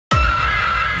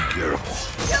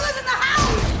careful. Killer's in the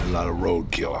house! A lot of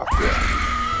roadkill out there.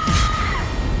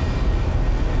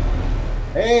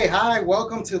 Hey, hi,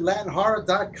 welcome to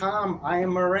LatinHorror.com. I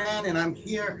am Morán, and I'm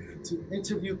here to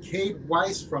interview Kade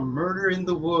Wise from Murder in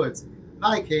the Woods.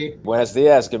 Hi, Kade. Buenos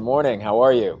dias. Good morning. How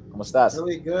are you? ¿Cómo estás?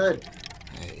 Really good.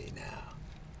 Hey, now,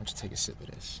 why don't you take a sip of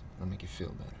this? It'll make you feel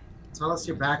better. Tell us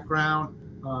your background,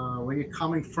 where you're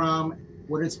coming from,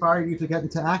 what inspired you to get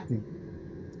into acting.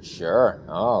 Sure.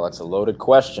 Oh, that's a loaded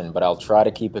question, but I'll try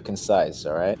to keep it concise,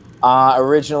 all right?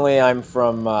 Originally, I'm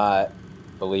from,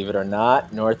 believe it or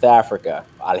not, North Africa,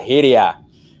 Algeria.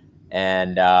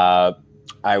 And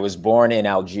I was born in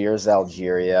Algiers,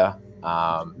 Algeria.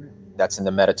 That's in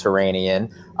the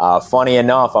Mediterranean. Funny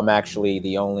enough, I'm actually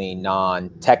the only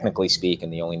technically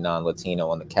speaking, the only non-Latino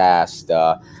on the cast.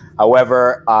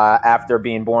 However, after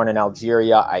being born in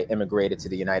Algeria, I immigrated to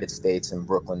the United States in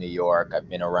Brooklyn, New York. I've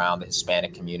been around the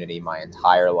Hispanic community my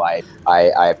entire life.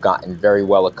 I've gotten very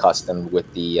well accustomed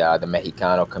with the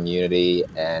Mexicano community,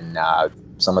 and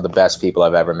some of the best people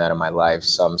I've ever met in my life,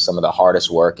 some of the hardest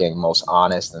working, most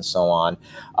honest, and so on.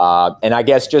 And I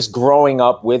guess just growing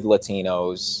up with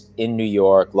Latinos in New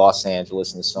York, Los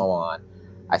Angeles, and so on,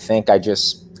 I think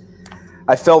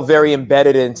I felt very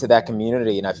embedded into that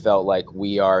community, and I felt like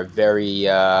we are very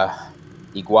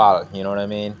igual, you know what I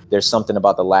mean? There's something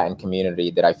about the Latin community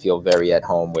that I feel very at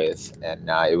home with, and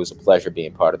it was a pleasure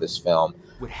being part of this film.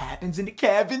 What happens in the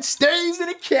cabin stays in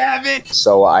the cabin.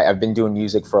 So I've been doing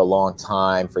music for a long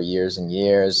time, for years and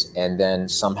years, and then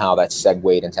somehow that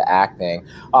segued into acting.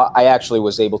 I actually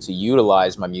was able to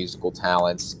utilize my musical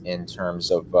talents in terms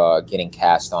of getting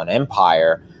cast on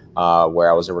Empire,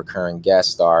 where I was a recurring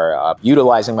guest star,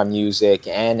 utilizing my music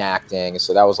and acting.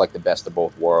 So that was like the best of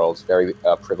both worlds. Very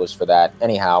privileged for that.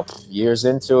 Anyhow, years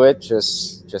into it,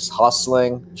 just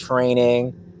hustling,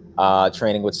 training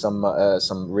with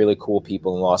some really cool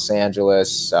people in Los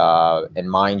Angeles. And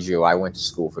mind you, I went to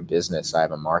school for business. I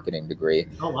have a marketing degree.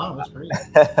 Oh, wow, that's great.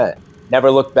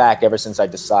 Never looked back ever since I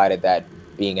decided that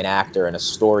being an actor and a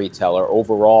storyteller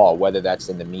overall, whether that's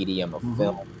in the medium of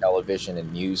film, television,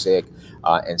 and music,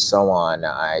 and so on,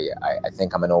 I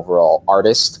think I'm an overall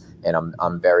artist, and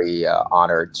I'm very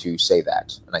honored to say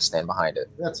that, and I stand behind it.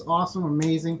 That's awesome,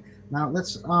 amazing. Now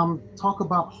let's talk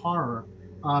about horror.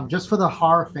 Just for the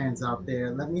horror fans out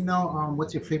there, let me know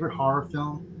what's your favorite horror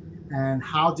film, and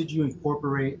how did you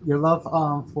incorporate your love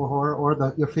for horror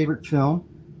or your favorite film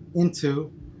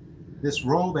into this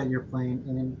role that you're playing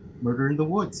in Murder in the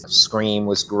Woods. Scream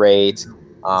was great.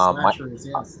 Slashers,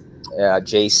 yes.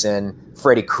 Jason,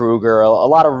 Freddy Krueger, a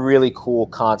lot of really cool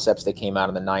concepts that came out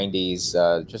in the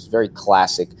 90s. Just very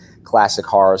classic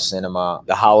horror cinema.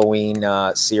 The Halloween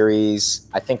series,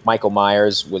 I think Michael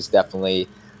Myers was definitely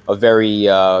a very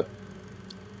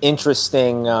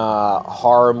interesting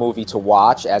horror movie to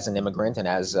watch as an immigrant and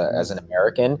as an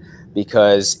American,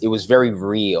 because it was very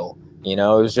real. You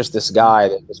know, it was just this guy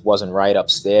that just wasn't right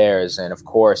upstairs. And of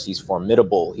course, he's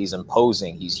formidable, he's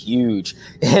imposing, he's huge.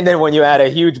 And then when you add a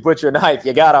huge butcher knife,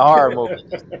 you got a horror movie.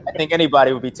 I think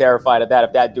anybody would be terrified of that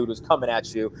if that dude was coming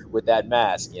at you with that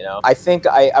mask, you know? I think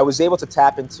I was able to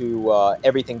tap into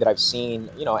everything that I've seen,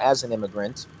 you know, as an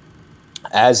immigrant,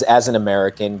 as an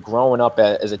American, growing up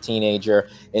as a teenager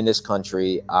in this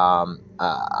country.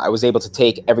 I was able to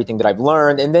take everything that I've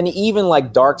learned, and then even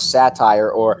like dark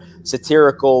satire or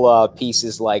satirical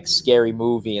pieces like Scary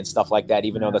Movie and stuff like that,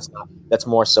 even though that's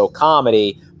more so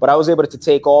comedy. But I was able to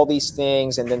take all these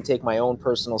things and then take my own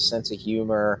personal sense of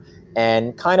humor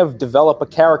and kind of develop a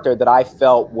character that I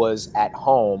felt was at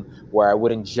home, where I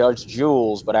wouldn't judge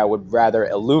Jules, but I would rather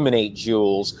illuminate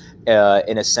Jules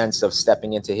in a sense of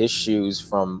stepping into his shoes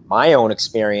from my own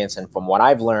experience and from what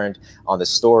I've learned on the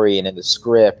story and in the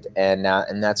script, and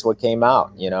that's what came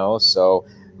out, you know. So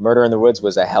Murder in the Woods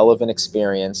was a hell of an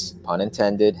experience, pun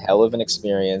intended, hell of an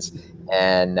experience,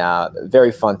 and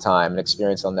very fun time, an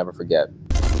experience I'll never forget.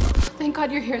 Thank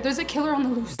God you're here. There's a killer on the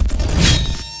loose.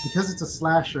 Because it's a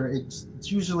slasher, it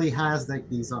usually has like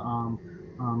these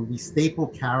staple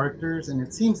characters, and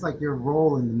it seems like your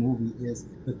role in the movie is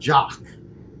the jock,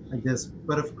 I guess.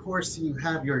 But of course, you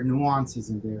have your nuances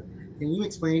in there. Can you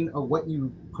explain what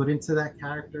you put into that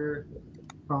character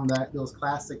from those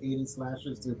classic 80s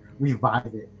slashers to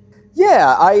revive it?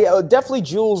 Yeah, I definitely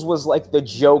Jules was like the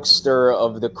jokester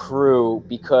of the crew,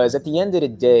 because at the end of the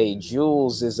day,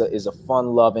 Jules is a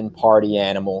fun-loving party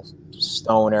animal,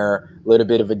 stoner, a little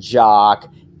bit of a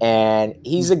jock, and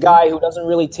he's a guy who doesn't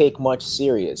really take much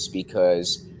serious,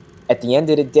 because at the end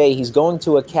of the day, he's going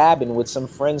to a cabin with some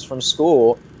friends from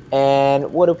school,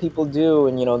 and what do people do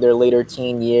in, you know, their later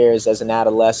teen years as an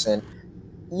adolescent?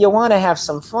 you want to have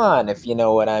some fun, if you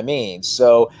know what I mean.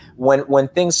 So when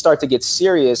things start to get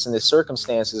serious in the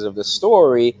circumstances of the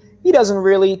story, he doesn't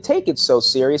really take it so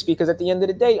serious because at the end of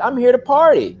the day, I'm here to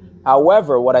party.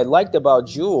 However, what I liked about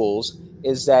Jules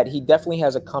is that he definitely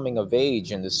has a coming of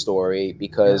age in the story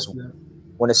because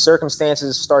when the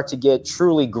circumstances start to get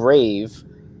truly grave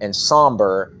and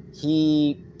somber,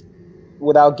 he,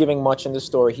 without giving much in the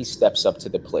story, he steps up to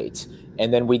the plate.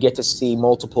 And then we get to see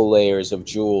multiple layers of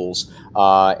Jules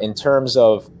in terms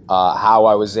of how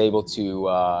I was able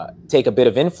to take a bit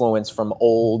of influence from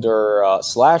older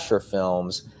slasher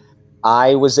films.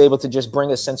 I was able to just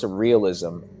bring a sense of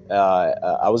realism.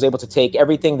 I was able to take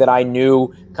everything that I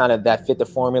knew kind of that fit the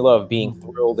formula of being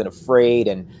thrilled and afraid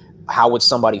and how would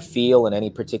somebody feel in any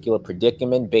particular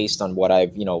predicament based on what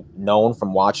I've, known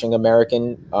from watching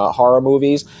American horror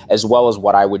movies, as well as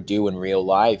what I would do in real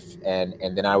life. And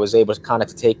then I was able to kind of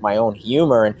to take my own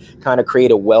humor and kind of create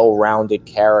a well-rounded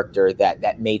character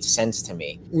that made sense to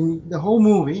me. In the whole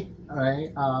movie, all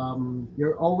right,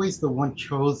 you're always the one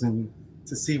chosen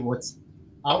to see what's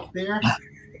out there.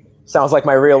 Sounds like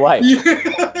my real life.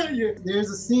 There's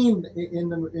a scene in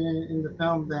the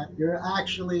film that you're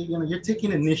actually, you're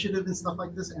taking initiative and stuff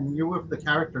like this, and you're with the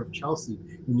character of Chelsea,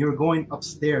 and you're going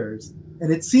upstairs,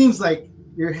 and it seems like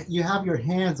you have your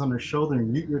hands on her shoulder,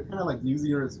 and you're kind of like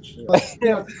using her as a shield.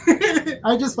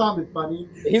 I just found it funny.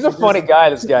 He's a funny guy,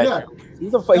 this guy. Yeah. He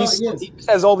He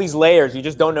has all these layers. You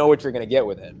just don't know what you're going to get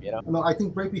with him, No, I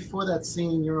think right before that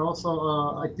scene, you're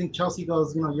also, I think Chelsea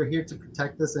goes, you're here to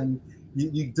protect us, and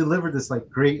you deliver this like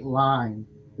great line,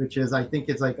 which is, I think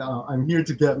it's like, I'm here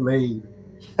to get laid.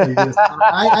 Because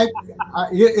I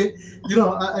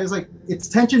was like, it's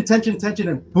tension,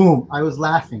 and boom, I was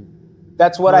laughing.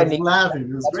 That's what I need. Laughing.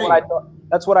 It was great.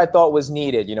 That's what I thought was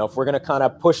needed. If we're going to kind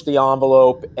of push the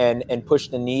envelope and push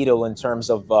the needle in terms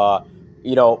of,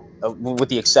 with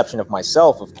the exception of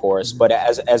myself, of course, but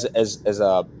as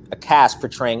a cast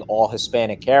portraying all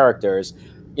Hispanic characters,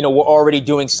 we're already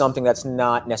doing something that's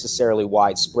not necessarily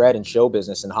widespread in show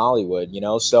business in Hollywood,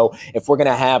 So if we're going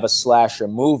to have a slasher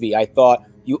movie, I thought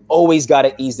you always got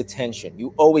to ease the tension.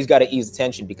 You always got to ease the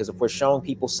tension, because if we're showing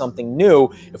people something new,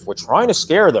 if we're trying to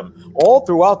scare them all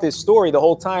throughout this story the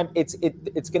whole time, it's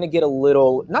going to get a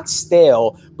little, not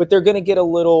stale, but they're going to get a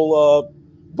little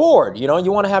bored. You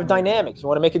want to have dynamics. You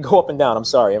want to make it go up and down. I'm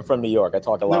sorry, I'm from New York. I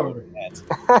talk a lot with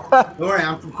that. Don't worry,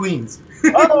 I'm from Queens.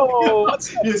 Oh,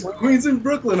 what's up? Yes, Queens and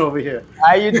Brooklyn over here.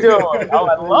 How you doing? Oh,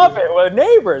 I love it. We're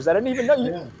neighbors. I didn't even know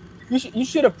you. Yeah. You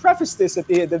should have prefaced this at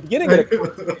the beginning of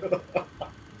the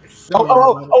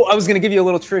Oh, I was going to give you a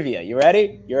little trivia. You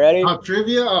ready? Oh,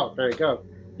 trivia? Oh, there you go.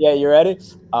 Yeah, you ready?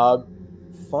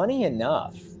 Funny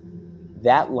enough,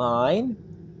 that line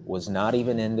was not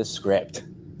even in the script.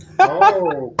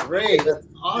 Oh, great. That's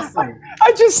awesome.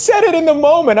 I just said it in the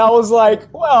moment. I was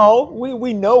like, well,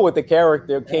 we know what the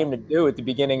character came to do at the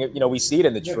beginning. We see it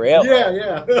in the trailer.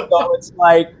 Yeah. So it's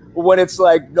like, when it's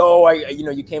like, no,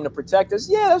 you came to protect us.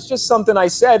 Yeah, that's just something I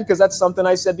said because that's something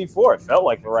I said before. It felt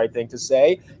like the right thing to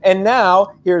say. And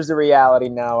now, here's the reality.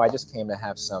 Now, I just came to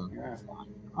have some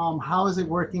fun. How is it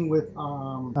working with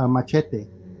Machete?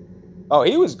 Oh,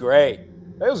 he was great.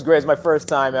 It was great. It's my first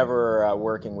time ever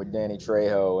working with Danny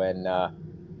Trejo, and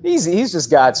he's just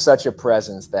got such a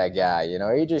presence, that guy.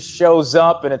 He just shows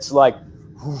up, and it's like,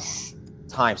 whoosh,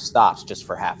 time stops just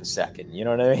for half a second. You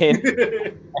know what I mean?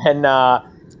 And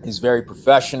he's very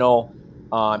professional.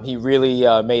 He really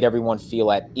made everyone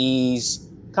feel at ease.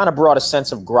 Kind of brought a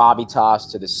sense of gravitas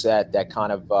to the set that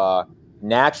kind of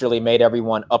naturally made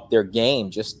everyone up their game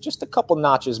just a couple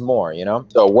notches more.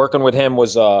 So working with him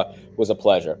was a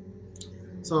pleasure.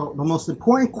 So the most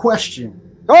important question.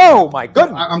 Oh my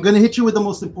goodness! I'm going to hit you with the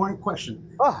most important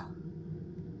question.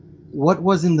 What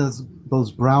was in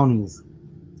those brownies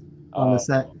on the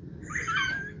set?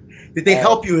 Did they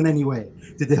help you in any way?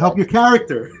 Did they help your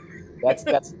character? That's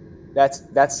the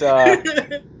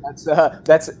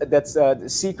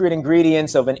secret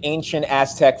ingredients of an ancient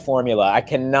Aztec formula. I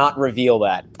cannot reveal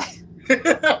that.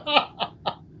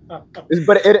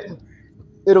 But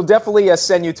it'll definitely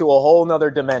send you to a whole nother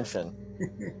dimension.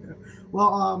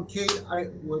 Well, Kate, I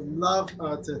would love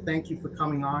to thank you for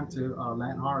coming on to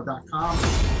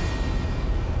LatinHorror.com.